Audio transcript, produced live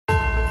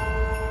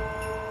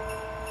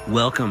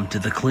Welcome to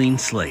The Clean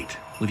Slate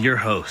with your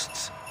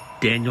hosts,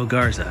 Daniel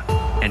Garza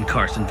and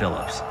Carson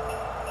Phillips,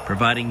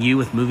 providing you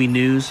with movie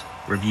news,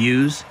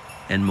 reviews,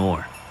 and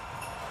more.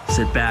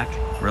 Sit back,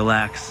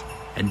 relax,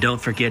 and don't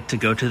forget to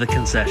go to the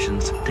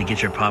concessions to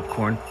get your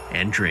popcorn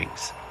and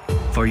drinks.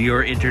 For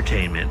your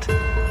entertainment,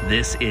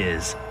 this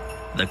is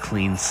The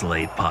Clean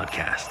Slate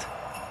Podcast.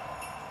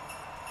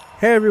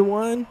 Hey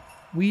everyone,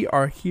 we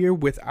are here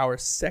with our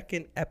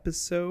second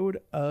episode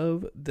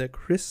of the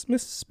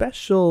Christmas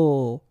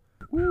special.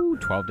 Woo,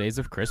 12 days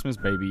of Christmas,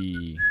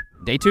 baby.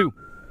 Day 2.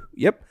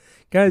 Yep,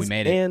 guys, We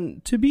made it.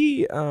 and to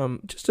be,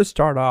 just to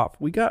start off,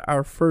 we got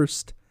our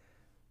first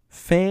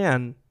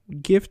fan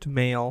gift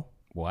mail.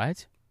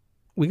 What?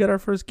 We got our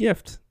first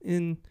gift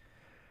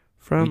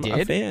from We a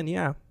did? fan,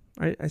 yeah.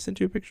 I sent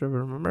you a picture of it,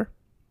 remember?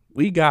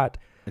 We got,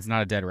 It's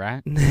not a dead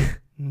rat?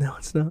 no,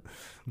 it's not.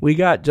 We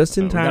got just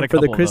in We got time a for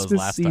the couple of those Christmas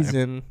last time.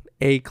 season,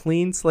 a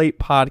Clean Slate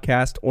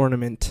podcast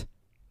ornament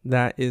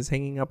that is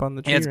hanging up on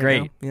the tree. It's right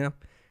great. now. Yeah.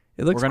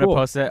 It looks We're going to cool.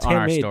 post it It's on our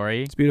handmade.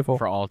 story It's beautiful.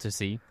 for all to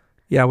see.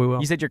 Yeah, we will.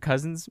 You said your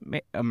cousins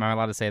am I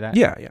allowed to say that?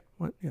 Yeah.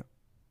 What? Yeah.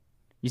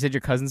 You said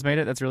your cousins made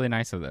it? That's really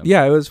nice of them.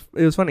 Yeah, it was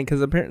funny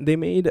because apparently they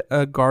made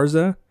a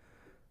Garza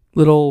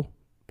little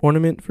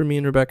ornament for me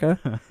and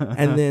Rebecca,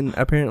 and then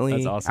apparently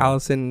That's awesome.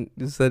 Allison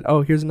just said,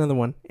 "Oh, here's another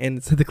one," and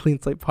it said the Clean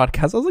Slate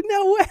podcast. I was like,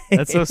 "No way!"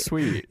 That's so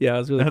sweet. Yeah, it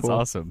was really That's cool.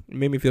 awesome. It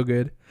made me feel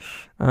good.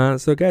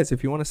 So guys,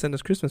 if you want to send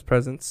us Christmas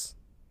presents,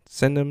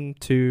 send them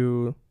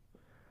to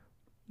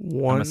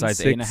I'm a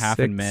size 8.5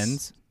 in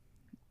men's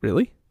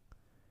Really?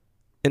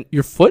 And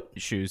your foot?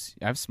 shoes.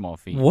 I have small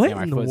feet. What Yeah,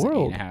 my in the foot's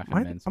world? 8.5 in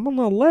Mine- men's. I'm on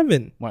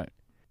 11. What?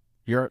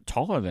 You're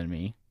taller than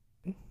me.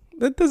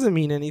 That doesn't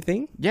mean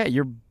anything. Yeah,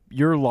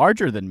 you're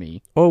larger than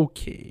me.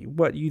 Okay,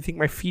 what, you think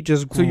my feet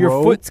just grow? So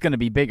your foot's going to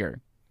be bigger.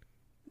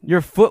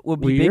 Your foot will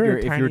be Well, you're bigger a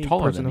if you're tiny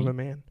taller person than of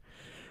me. a man.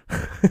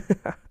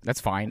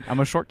 That's fine. I'm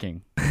a short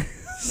king.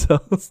 So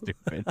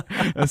Stupid.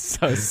 That's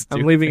so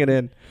stupid. I'm leaving it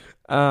in.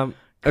 Okay.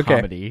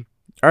 Comedy.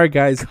 All right,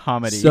 guys.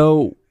 Comedy.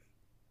 So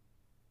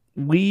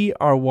we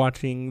are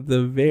watching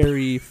the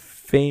very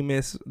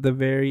famous, the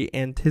very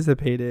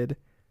anticipated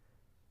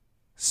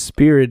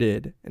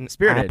Spirited, an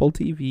Spirited. Apple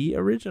TV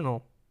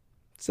original.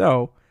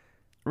 So,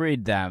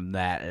 Read them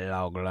that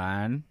log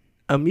line.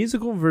 a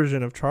musical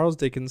version of Charles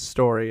Dickens'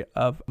 story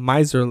of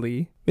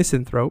miserly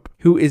misanthrope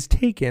who is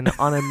taken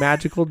on a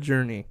magical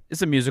journey.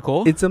 It's a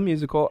musical. It's a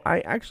musical. I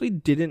actually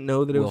didn't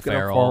know that it Will was going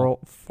to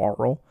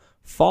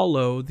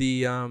follow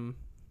the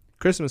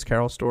Christmas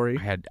Carol story.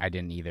 I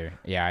didn't either.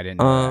 Yeah, I didn't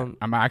know that.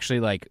 I'm actually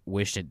like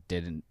wished it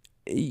didn't.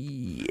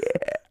 Yeah.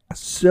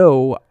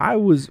 So I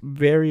was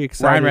very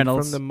excited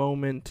Reynolds. from the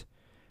moment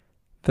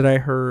that I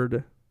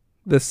heard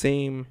the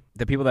same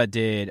The people that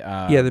did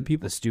the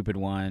people- the stupid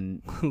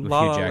one with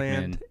La La Hugh Jackman,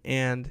 Land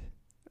and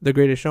The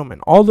Greatest Showman.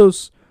 All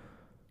those.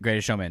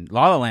 Greatest Showman.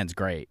 La La Land's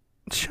great.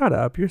 Shut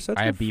up! You're such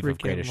I a have beef with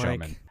freaking, Greatest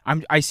like,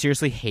 Showman. I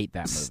seriously hate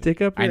that movie.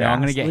 Stick up I your know I'm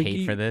gonna ass. get Like, hate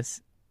you- for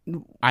this.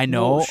 I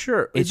know. Well,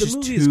 sure. It's the just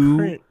movie is too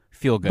current,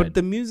 feel good. but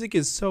the music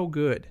is so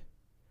good.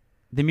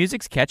 The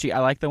music's catchy. I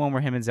like the one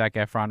where him and Zac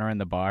Efron are in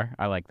the bar.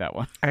 I like that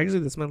one. Actually,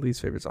 that's my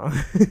least favorite song.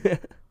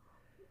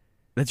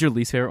 That's your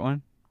least favorite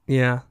one?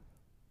 Yeah.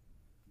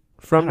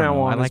 From I don't now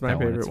know. on I like is my that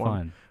favorite one. It's one.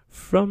 fun.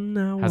 From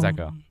now on. How's that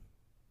go?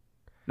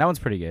 That one's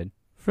pretty good.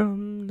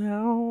 From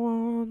now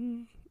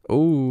on.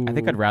 Oh. I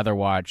think I'd rather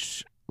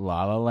watch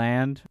La La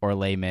Land or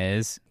Les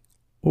Mis.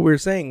 What we were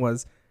saying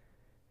was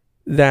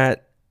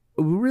that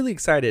we were really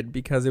excited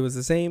because it was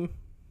the same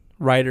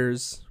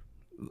writers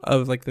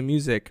of like the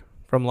music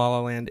from La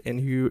La Land and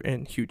Hugh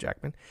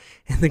Jackman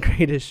and The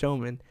Greatest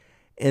Showman,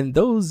 and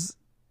those,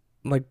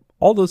 like,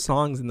 all those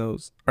songs in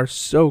those are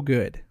so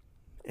good.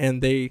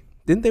 And they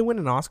win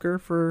an Oscar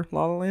for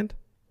La La Land?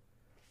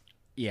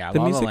 Yeah, The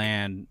La La music-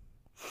 Land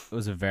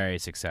was a very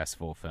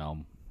successful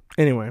film.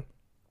 Anyway,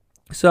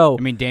 so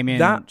I mean, Damien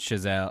that-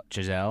 Chazelle,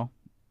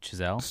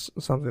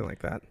 something like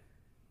that.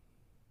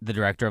 the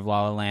director of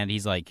La La Land,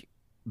 he's like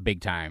big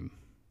time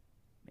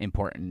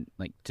important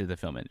like to the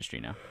film industry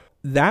now.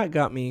 That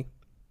got me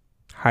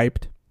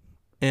hyped,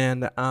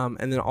 and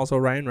then also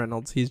Ryan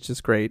Reynolds, he's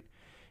just great,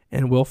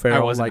 and Will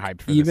Ferrell, wasn't like,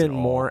 hyped for this even at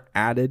all. more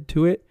added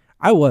to it.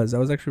 I was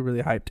actually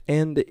really hyped,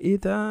 and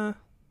it didn't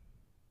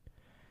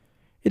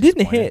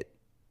Disappointed. hit.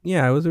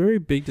 Yeah, it was a very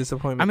big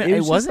disappointment. I mean, it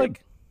was just, wasn't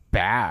like,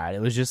 bad.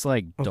 It was just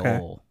like Okay.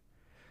 dull.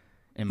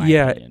 In my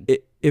yeah, opinion.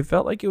 it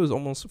felt like it was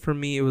almost, for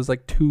me, it was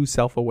like too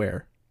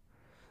self-aware.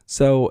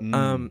 So,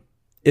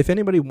 if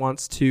anybody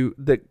wants to,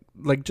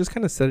 just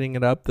kind of setting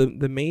it up,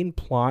 the main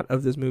plot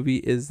of this movie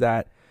is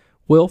that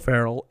Will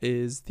Ferrell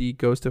is the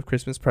ghost of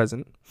Christmas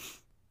Present,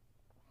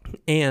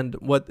 and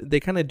what they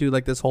kind of do,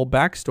 like, this whole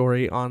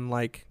backstory on,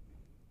 like,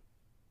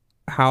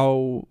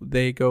 how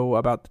they go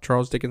about the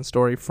Charles Dickens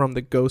story from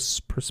the ghost's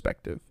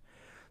perspective.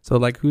 So,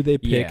 like, who they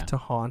pick Yeah. to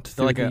haunt They're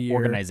through like the an year.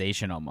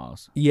 organization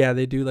almost. Yeah,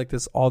 they do like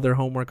this, all their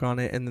homework on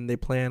it, and then they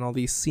plan all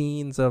these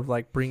scenes of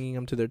like bringing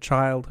them to their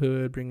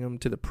childhood, bringing them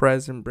to the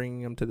present,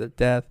 bringing them to their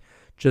death,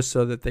 just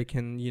so that they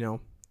can,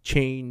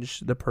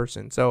 change the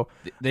person. So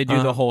They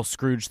do the whole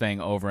Scrooge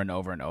thing over and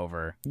over and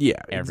over.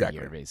 Yeah, every exactly.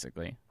 year,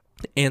 basically.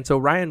 And so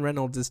Ryan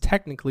Reynolds is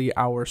technically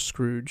our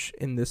Scrooge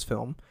in this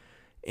film,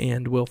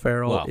 and Will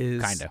Ferrell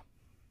is kind of.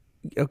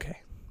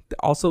 Okay.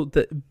 Also,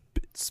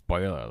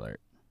 Spoiler alert.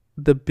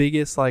 the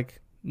biggest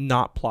like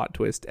not plot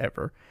twist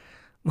ever.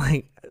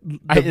 Like the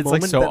It's,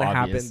 moment like, so that it obvious.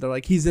 happened, they're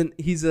like he's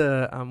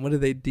a what do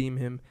they deem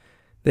him?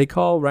 They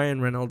call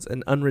Ryan Reynolds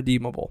an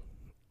unredeemable,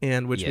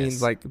 and which Yes.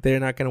 means like they're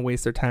not going to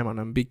waste their time on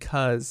him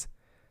because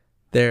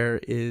there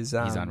is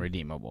He's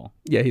unredeemable.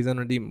 Yeah, he's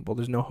unredeemable.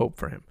 There's no hope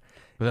for him.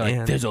 But they're like,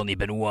 And- there's only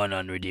been one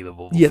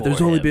unredeemable. Yeah, there's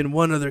before only him. been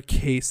one other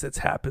case that's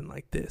happened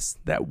like this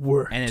that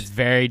worked. And it's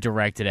very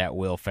directed at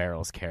Will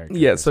Ferrell's character.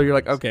 Yeah, so you're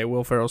like, okay. okay,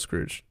 Will Ferrell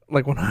Scrooge.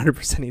 Like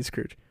 100% he's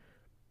Scrooge.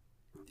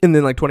 And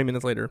then like 20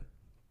 minutes later,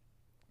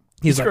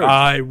 he's like, Scrooge.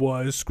 I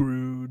was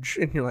Scrooge.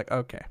 And you're like,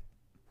 okay.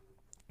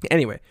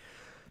 Anyway,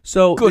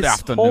 so Good this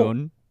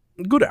afternoon.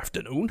 Good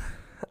afternoon.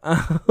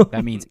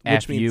 That means Which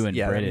F you means- in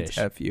yeah, British.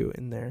 that means F you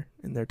in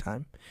their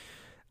time.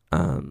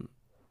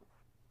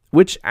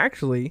 Which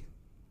actually,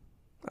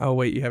 oh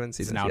wait, you haven't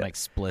seen It's this now yet. an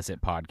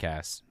explicit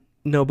podcast.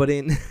 No, but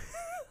in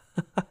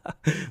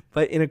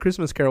A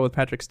Christmas Carol with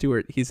Patrick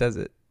Stewart, he says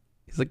it.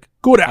 He's like,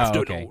 "Good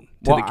afternoon." Okay.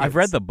 To Well, the I've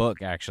read kids. the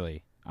book,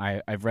 actually.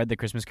 I've read the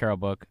Christmas Carol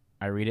book.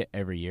 I read it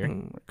every year. Oh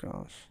my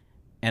gosh,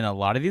 And a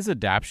lot of these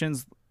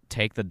adaptions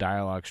take the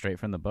dialogue straight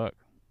from the book.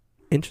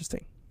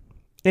 interesting.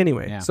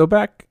 Anyway, Yeah. so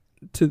back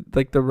to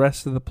like the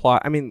rest of the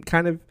plot. I mean,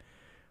 kind of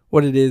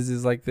what it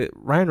is like that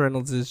Ryan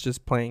Reynolds is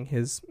just playing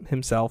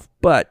himself,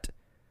 but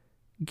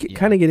Yeah.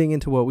 kind of getting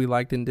into what we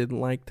liked and didn't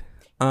like.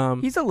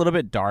 He's a little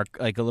bit dark,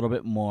 like a little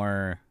bit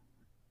more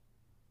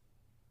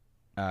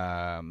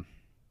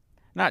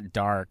not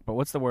dark, but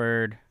what's the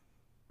word?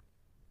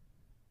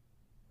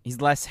 He's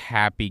less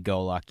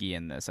happy-go-lucky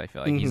in this, I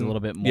feel like. He's a Mhm. little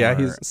bit more... Yeah,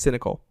 he's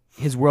cynical.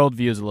 His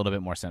worldview is a little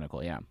bit more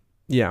cynical, yeah.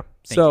 Yeah.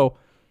 Thank So,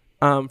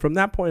 from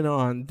that point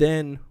on,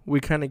 then we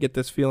kind of get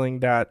this feeling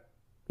that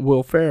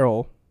Will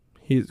Ferrell,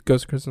 he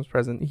goes to Christmas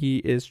Present. He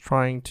is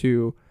trying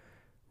to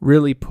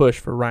really push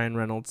for Ryan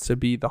Reynolds to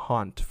be the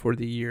haunt for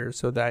the year,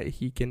 so that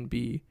he can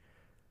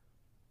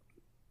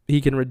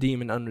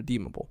redeem an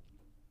unredeemable.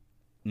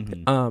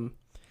 Mm-hmm.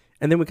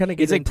 And then we kind of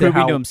get He's like into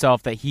proving how, to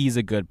himself that he's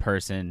a good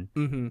person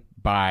Mhm.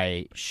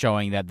 by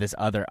showing that this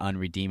other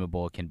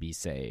unredeemable can be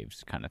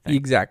saved, kind of thing.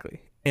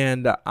 Exactly.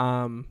 And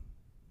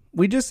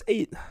we just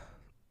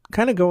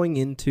kind of going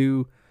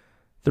into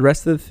the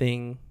rest of the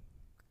thing,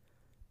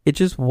 it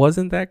just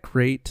wasn't that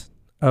great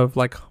of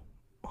like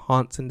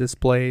haunts and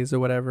displays or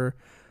whatever.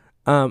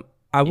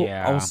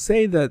 I'll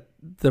say that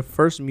the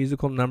first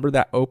musical number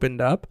that opened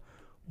up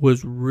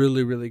was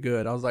really, really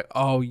good. I was like,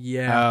 oh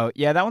yeah. Oh,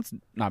 yeah, that one's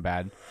not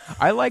bad.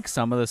 I like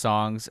some of the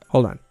songs.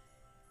 Hold on.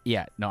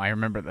 Yeah, no, I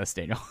remember this,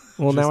 Daniel.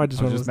 Well, now I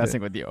just I'm want to just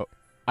messing with you.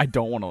 I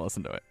don't want to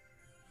listen to it.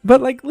 But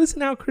like,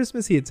 listen how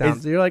Christmassy it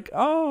sounds. You're like,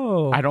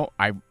 oh. I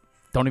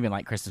don't even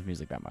like Christmas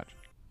music that much.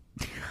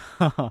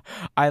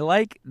 I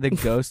like the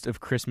Ghost of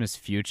Christmas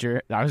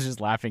Future. I was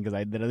just laughing because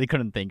I literally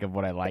couldn't think of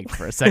what I liked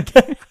for a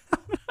second.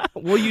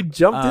 Well, you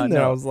jumped in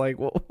there. No. I was like,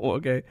 well,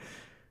 okay.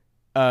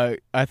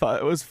 I thought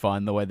it was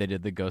fun the way they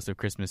did the Ghost of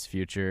Christmas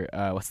Future.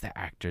 What's the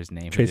actor's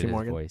name? who Tracy did his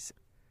Morgan. Voice?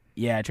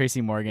 Yeah,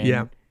 Tracy Morgan.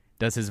 Yeah.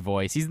 Does his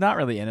voice. He's not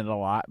really in it a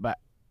lot, but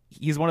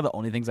he's one of the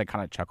only things I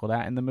kind of chuckled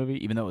at in the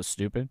movie, even though it was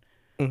stupid.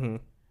 Mm-hmm.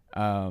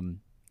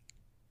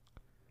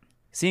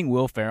 Seeing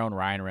Will Ferrell and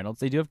Ryan Reynolds,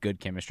 they do have good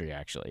chemistry,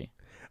 actually.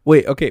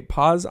 Wait, okay,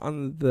 pause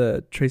on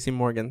the Tracy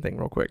Morgan thing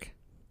real quick.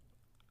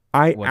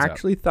 I What's up?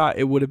 actually thought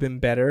it would have been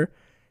better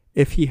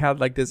if he had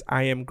like this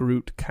I Am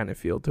Groot kind of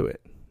feel to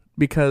it.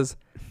 Because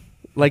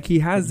like he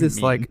has What do you this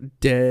mean? like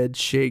dead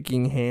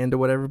shaking hand or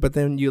whatever, but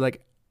then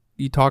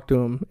you talk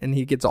to him and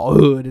he gets all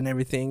hood and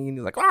everything and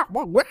he's like,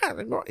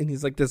 and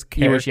he's like this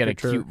You wish he had a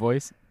caricature. cute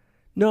voice?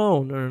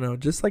 No.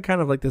 Just like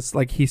kind of like this,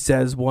 like he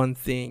says one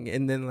thing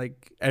and then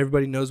like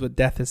everybody knows what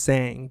Death is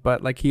saying,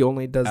 but like he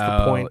only does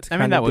the point. I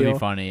mean, kinda that would deal. be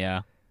funny,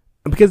 yeah.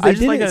 Because I they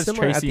just did like it that it's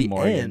similar at Tracy the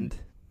Morgan. end.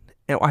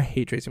 And I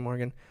hate Tracy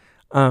Morgan.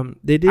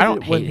 They did I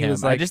don't it when hate he him.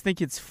 was like, I just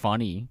think it's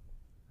funny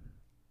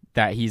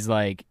that he's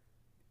like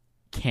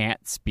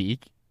can't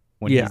speak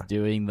when Yeah. he's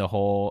doing the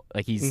whole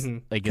like he's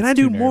Mhm. like can it's I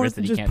do too more nervous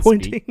than that he just can't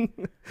pointing?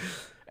 speak.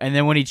 And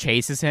then when he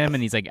chases him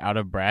and he's like out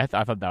of breath,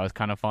 I thought that was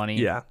kind of funny.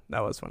 Yeah,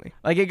 that was funny.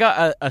 Like it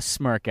got a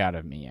smirk out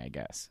of me, I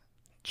guess.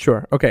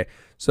 Sure. Okay.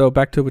 So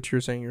back to what you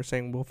were saying. You're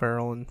saying Will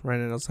Ferrell and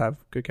Ryan Reynolds have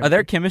good chemistry.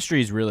 Their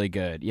chemistry is really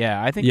good.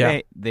 Yeah, I think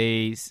Yeah.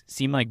 they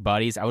seem like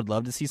buddies. I would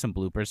love to see some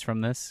bloopers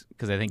from this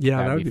because I think Yeah,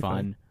 that that would would be be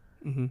fun.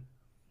 Mm-hmm.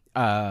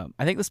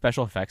 I think the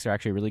special effects are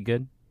actually really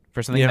good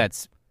for something Yeah.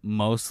 that's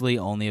mostly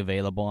only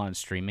available on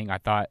streaming. I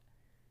thought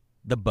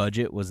the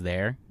budget was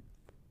there,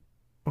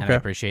 and I Okay.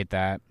 appreciate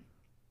that.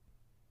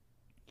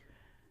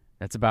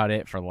 That's about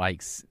it for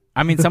likes.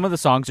 I mean, some of the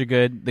songs are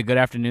good. The Good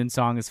Afternoon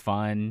song is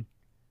fun.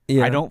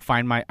 Yeah.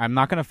 I'm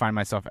not going to find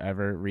myself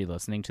ever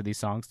re-listening to these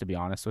songs, to be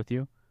honest with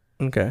you.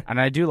 Okay. And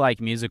I do like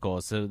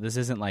musicals, so this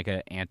isn't like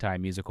an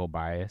anti-musical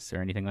bias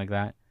or anything like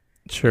that.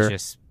 Sure. It's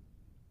just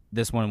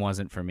this one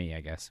wasn't for me,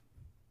 I guess.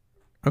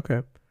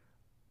 Okay.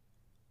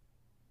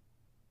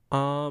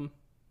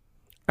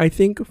 I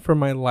think for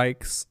my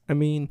likes, I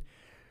mean,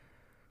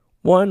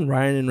 one,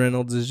 Ryan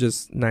Reynolds is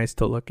just nice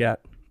to look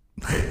at.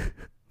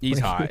 He's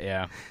hot,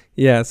 yeah.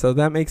 Yeah, so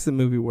that makes the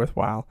movie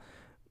worthwhile.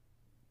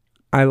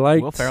 I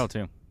liked Will Ferrell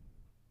too.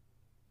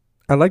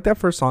 I like that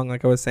first song,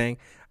 like I was saying.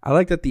 I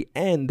liked at the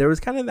end, there was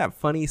kind of that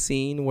funny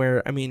scene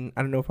where, I mean,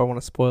 I don't know if I want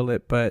to spoil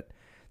it, but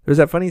there's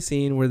that funny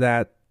scene where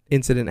that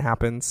incident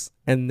happens,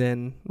 and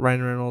then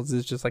Ryan Reynolds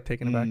is just like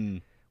taken aback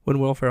when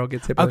Will Ferrell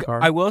gets hit by the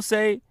car. I will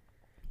say,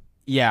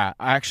 yeah,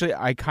 actually,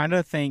 I kind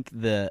of think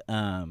the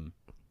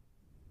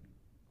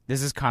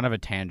this is kind of a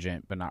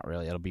tangent, but not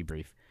really. It'll be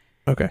brief.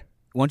 Okay.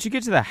 Once you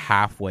get to the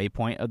halfway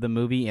point of the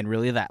movie and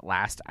really that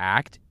last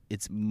act,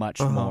 it's much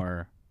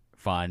more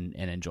fun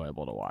and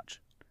enjoyable to watch.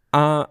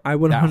 I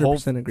would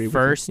 100% agree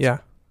with you. Yeah.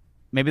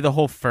 Maybe the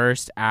whole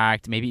first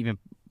act, maybe even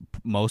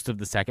most of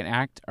the second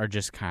act are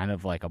just kind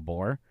of like a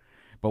bore.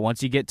 But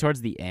once you get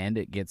towards the end,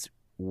 it gets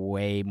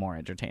way more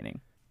entertaining.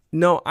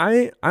 No,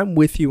 I'm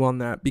with you on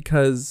that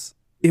because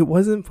it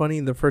wasn't funny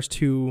in the first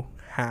two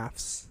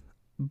halves,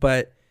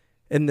 but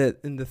in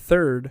the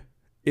third,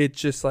 it's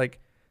just like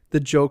the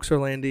jokes are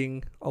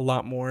landing a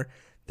lot more.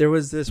 There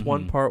was this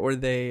one part where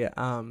they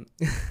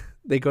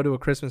they go to a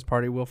Christmas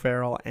party, Will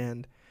Ferrell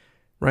and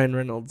Ryan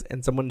Reynolds,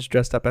 and someone's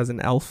dressed up as an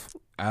elf.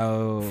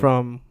 Oh,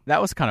 from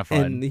that was kind of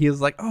fun. And he was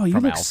like, "Oh, you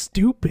look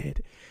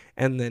stupid."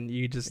 And then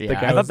you just the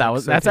guy I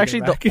thought that's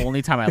actually back. the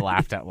only time I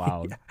laughed out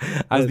loud.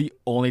 That was the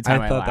only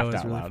time I thought that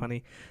was really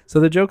funny. So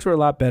the jokes were a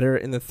lot better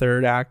in the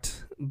third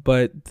act,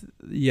 but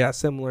yeah,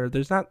 similar.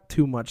 There's not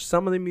too much.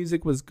 Some of the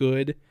music was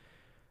good.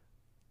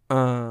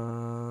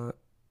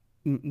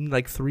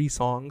 Like 3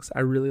 songs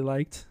I really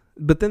liked,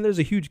 but then there's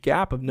a huge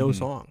gap of no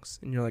songs,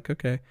 and you're like,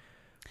 okay,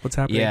 what's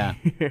happening? Yeah,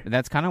 here?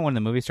 that's kind of when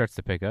the movie starts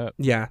to pick up.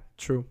 Yeah,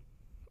 true.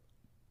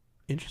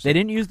 Interesting. They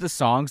didn't use the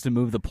songs to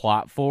move the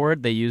plot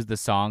forward. They used the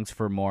songs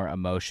for more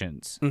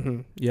emotions.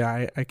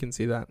 Yeah, I can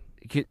see that.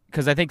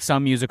 Because I think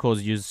some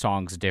musicals use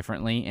songs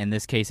differently. In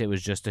this case, it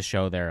was just to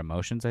show their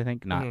emotions, I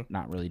think,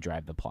 not really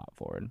drive the plot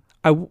forward.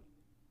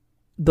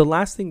 The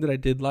last thing that I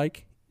did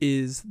like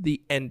is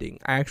the ending.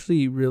 I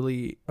actually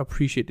really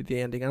appreciated the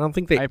ending. I don't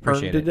think they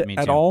earned it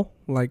at all.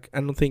 Like,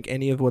 I don't think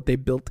any of what they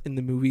built in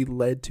the movie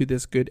led to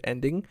this good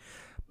ending.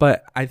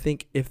 But I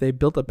think if they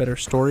built a better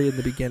story in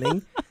the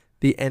beginning...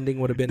 The ending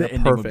would have been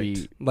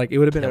perfect. Like it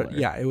would have been,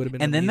 it would have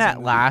been. And then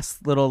that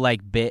last little like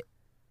bit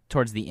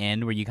towards the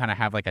end where you kind of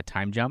have like a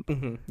time jump.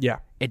 Yeah,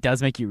 it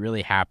does make you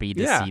really happy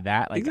to see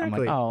that. Like,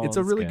 exactly. I'm like, it's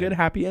a really good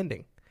happy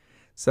ending.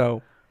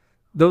 So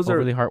those are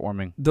really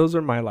heartwarming. Those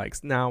are my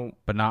likes now,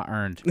 but not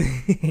earned.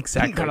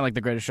 Exactly, kind of like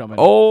The Greatest Showman.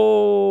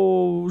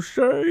 Oh,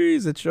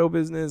 shays, it's show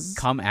business.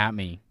 Come at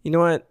me. You know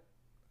what?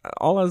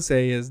 All I'll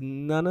say is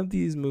none of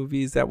these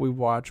movies that we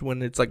watch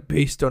when it's like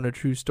based on a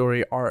true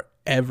story are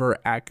ever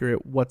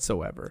accurate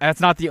whatsoever.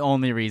 That's not the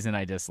only reason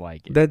I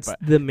dislike it. That's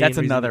the main That's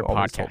reason another you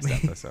always podcast told me.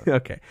 episode.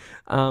 Okay.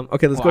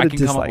 Okay, let's go to I can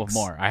dislikes. come up with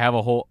more. I have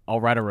a whole. I'll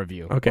write a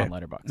review on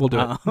Letterboxd. We'll do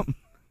it.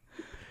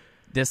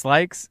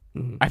 Dislikes.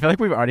 I feel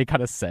like we've already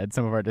kind of said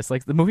some of our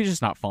dislikes. The movie's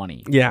just not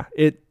funny. Yeah,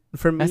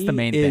 for me. That's the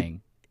main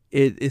thing.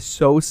 It is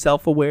so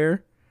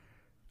self-aware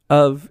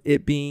of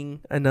it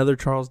being another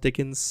Charles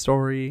Dickens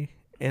story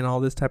and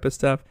all this type of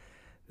stuff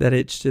that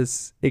it's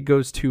just it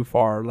goes too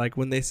far. Like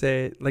when they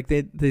say, like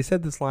they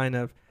said this line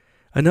of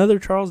another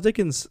Charles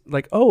Dickens,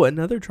 like, oh,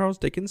 another Charles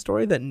Dickens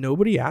story that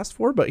nobody asked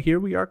for, but here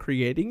we are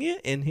creating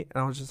it. And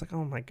I was just like,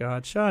 oh my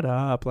God, shut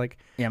up. Like,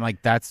 yeah, I'm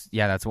like, that's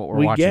what we're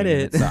we watching. We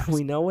get it.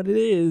 We know what it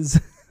is.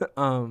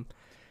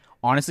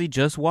 Honestly,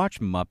 just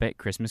watch Muppet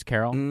Christmas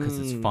Carol because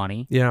it's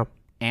funny. Yeah.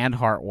 And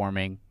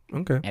heartwarming.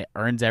 Okay. It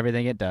earns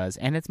everything it does,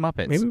 and it's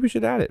Muppets. Maybe we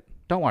should add it.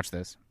 Don't watch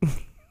this.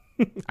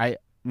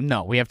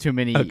 No, we have too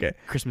many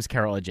Christmas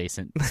Carol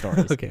adjacent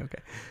stories. Okay.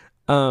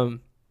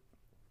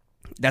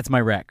 That's my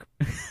rec.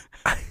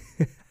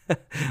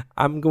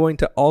 I'm going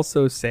to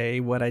also say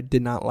what I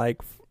did not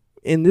like,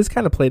 and this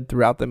kind of played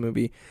throughout the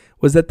movie,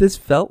 was that this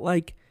felt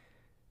like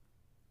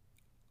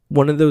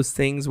one of those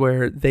things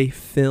where they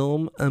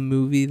film a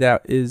movie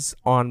that is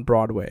on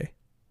Broadway,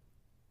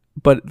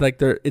 but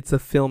like it's a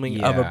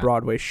filming of a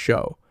Broadway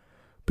show,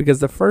 because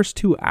the first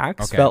 2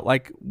 acts felt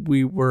like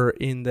we were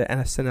in the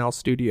SNL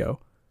studio.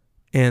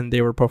 And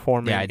they were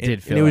performing. Yeah, I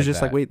did feel and it was like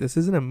just that. like, wait, this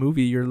isn't a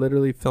movie. You're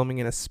literally filming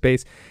in a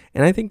space.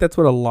 And I think that's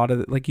what a lot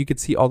of like you could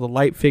see all the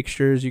light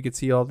fixtures, you could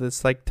see all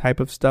this like type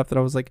of stuff that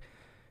I was like,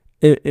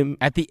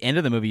 at the end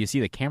of the movie, you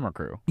see the camera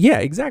crew. Yeah,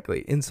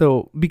 exactly. And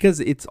so because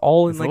it's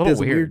all in like this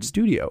weird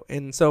studio,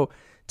 and so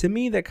to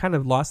me that kind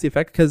of lost the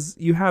effect because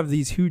you have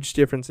these huge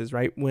differences,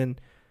 right? When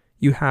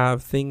you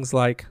have things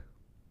like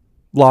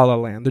La La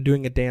Land, they're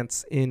doing a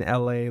dance in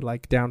L.A.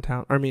 like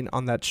downtown. I mean,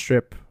 on that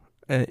strip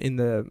in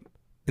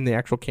the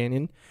actual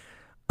canyon,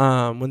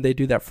 when they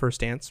do that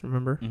first dance,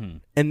 remember?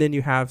 And then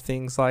you have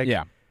things like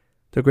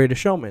The Greatest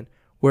Showman,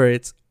 where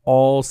it's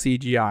all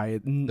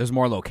CGI. There's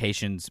more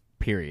locations,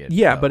 period.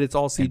 Yeah, but it's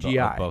all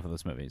CGI. Both of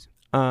those movies.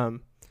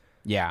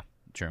 Yeah,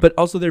 true. But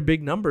also their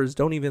big numbers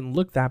don't even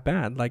look that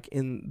bad. Like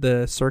in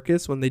the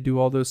circus, when they do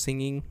all those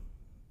singing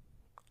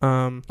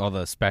All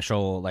the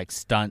special like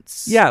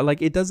stunts. Yeah,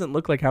 like it doesn't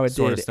look like how it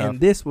Sort of did. stuff. And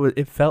this was,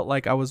 it felt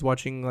like I was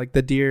watching like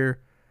the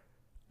deer.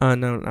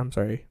 No, I'm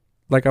sorry.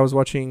 Like I was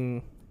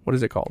watching, what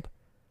is it called?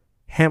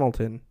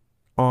 Hamilton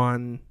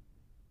on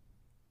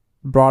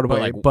Broadway,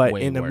 like, but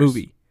way in a worse.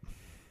 movie.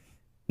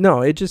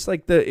 No, it just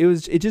like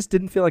it just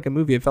didn't feel like a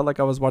movie. It felt like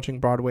I was watching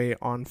Broadway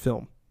on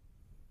film.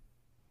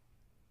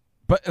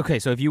 But okay,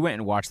 so if you went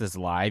and watched this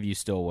live, you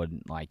still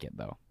wouldn't like it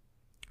though.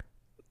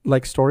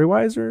 Like story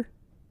wise, or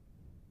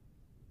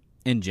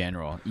In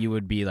general, you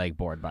would be like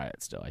bored by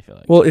it still, I feel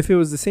like. well, if it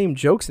was the same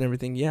jokes and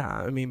everything, yeah.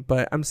 I mean,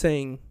 but all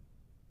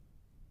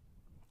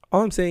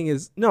I'm saying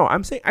is no.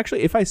 I'm saying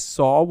actually, if I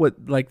saw what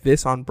like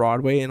this on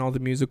Broadway and all the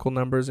musical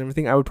numbers and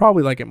everything, I would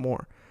probably like it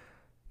more.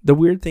 The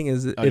weird thing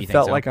is, you it think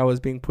felt so? like I was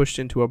being pushed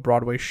into a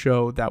Broadway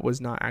show that was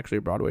not actually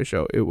a Broadway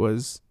show. It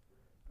was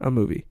a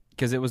movie.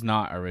 Because it was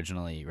not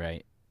originally,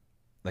 right?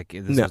 Like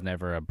this No. was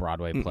never a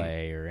Broadway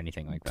play or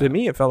anything like that. To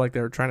me, it felt like they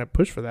were trying to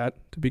push for that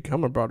to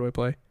become a Broadway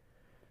play.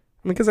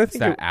 I mean, because I It's think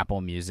that Apple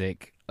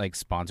Music like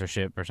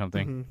sponsorship or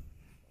something.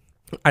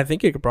 I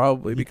think it could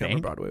probably You become think?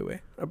 a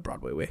Broadway They're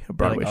Broadway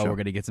like, show. we're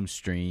gonna get some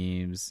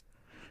streams.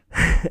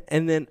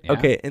 And then Yeah.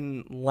 okay,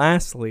 and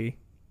lastly,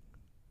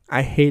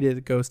 I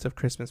hated Ghost of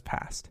Christmas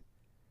Past.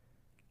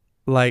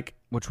 Like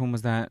Which one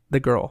was that? the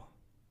girl.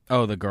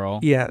 Oh, the girl.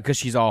 Yeah. because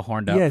she's all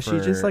horned up. Yeah, for,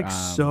 she's just like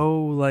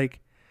so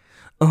like,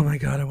 oh my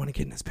god, I want to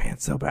get in his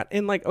pants so bad.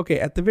 And like, okay,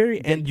 at the very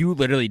And end, you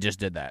literally just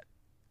did that.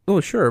 oh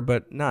sure,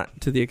 but not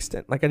to the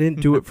extent. Like I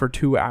didn't do it for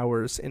 2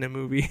 hours in a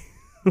movie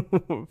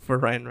for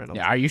Ryan Reynolds.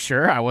 Yeah, are you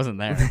sure? I wasn't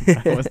there.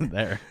 I wasn't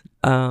there.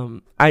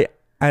 I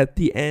at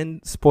the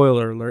end,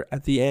 spoiler alert,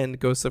 at the end,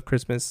 Ghost of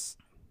Christmas.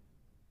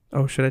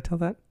 Oh, should I tell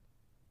that?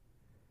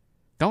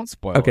 Don't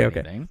spoil Okay.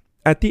 anything.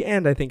 At the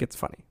end, I think it's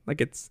funny.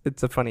 Like it's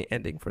a funny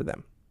ending for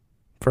them,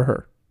 for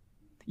her.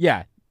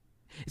 Yeah.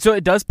 So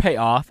it does pay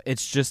off.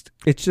 It's just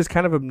It's just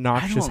kind of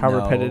obnoxious how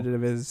know.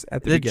 repetitive it is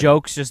at the the beginning.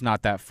 joke's just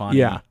not that funny.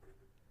 Yeah.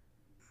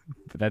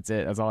 But that's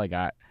it. That's all I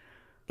got.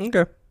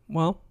 Okay.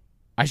 Well,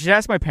 I should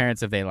ask my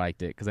parents if they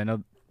liked it because I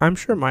know I'm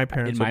sure my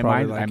parents in will my probably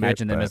mind like I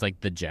imagine it, them but- as like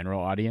the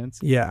general audience.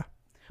 Yeah.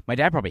 My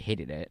dad probably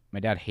hated it. My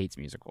dad hates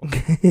musicals.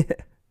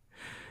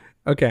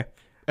 Okay.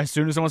 As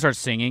soon as someone starts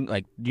singing,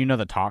 like, do you know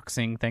the talk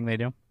sing thing they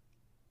do?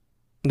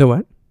 The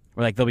what?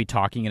 Where like they'll be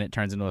talking and it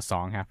turns into a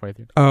song halfway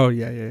through. Oh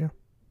yeah.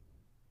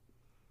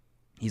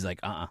 He's like,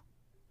 I'm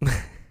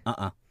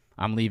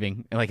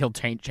leaving. And, like he'll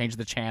change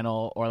the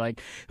channel or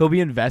like he'll be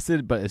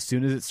invested, but as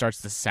soon as it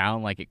starts to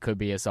sound like it could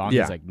be a song,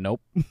 Yeah. he's like,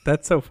 nope.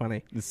 That's so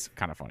funny. It's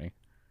kind of funny.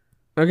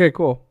 Okay,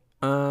 cool.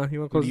 You want to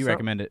Who close do you this out?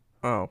 recommend it?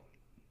 Oh.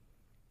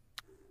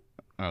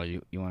 Oh,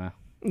 you wanna?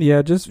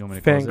 Yeah, just You want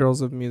me to close it?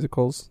 fangirls of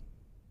musicals.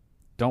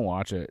 Don't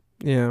watch it.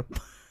 Yeah.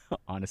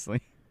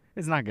 Honestly,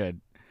 it's not good.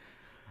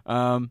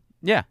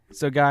 Yeah.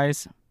 So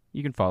guys,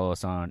 you can follow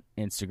us on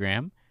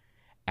Instagram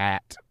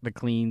at the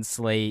Clean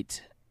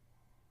Slate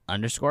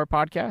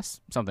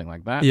 _podcast, something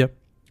like that. Yep.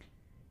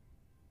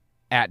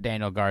 At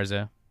Daniel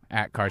Garza,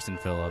 at Carson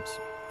Phillips.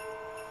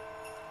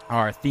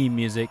 Our theme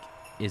music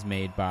is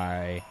made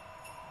by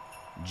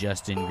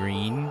Justin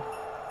Green.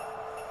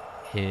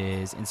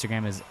 His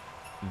Instagram is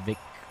Vic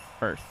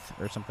Firth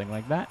or something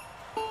like that.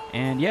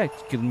 And yeah,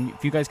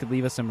 if you guys could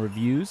leave us some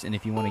reviews, and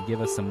if you want to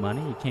give us some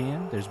money, you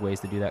can. There's ways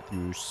to do that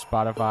through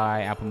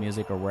Spotify, Apple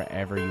Music, or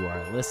wherever you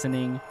are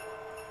listening.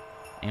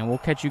 And we'll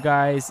catch you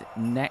guys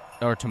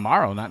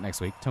tomorrow, not next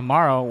week.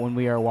 Tomorrow when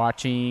we are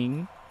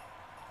watching,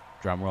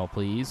 drum roll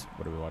please.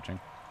 What are we watching?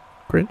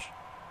 Grinch?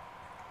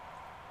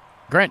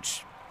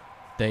 Grinch,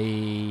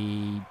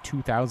 the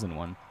 2000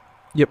 one.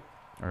 Yep.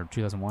 Or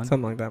 2001,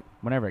 Something like that.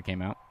 whenever it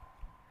came out.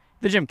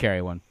 The Jim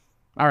Carrey one.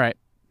 All right.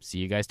 See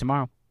you guys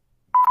tomorrow.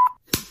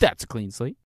 That's a clean slate.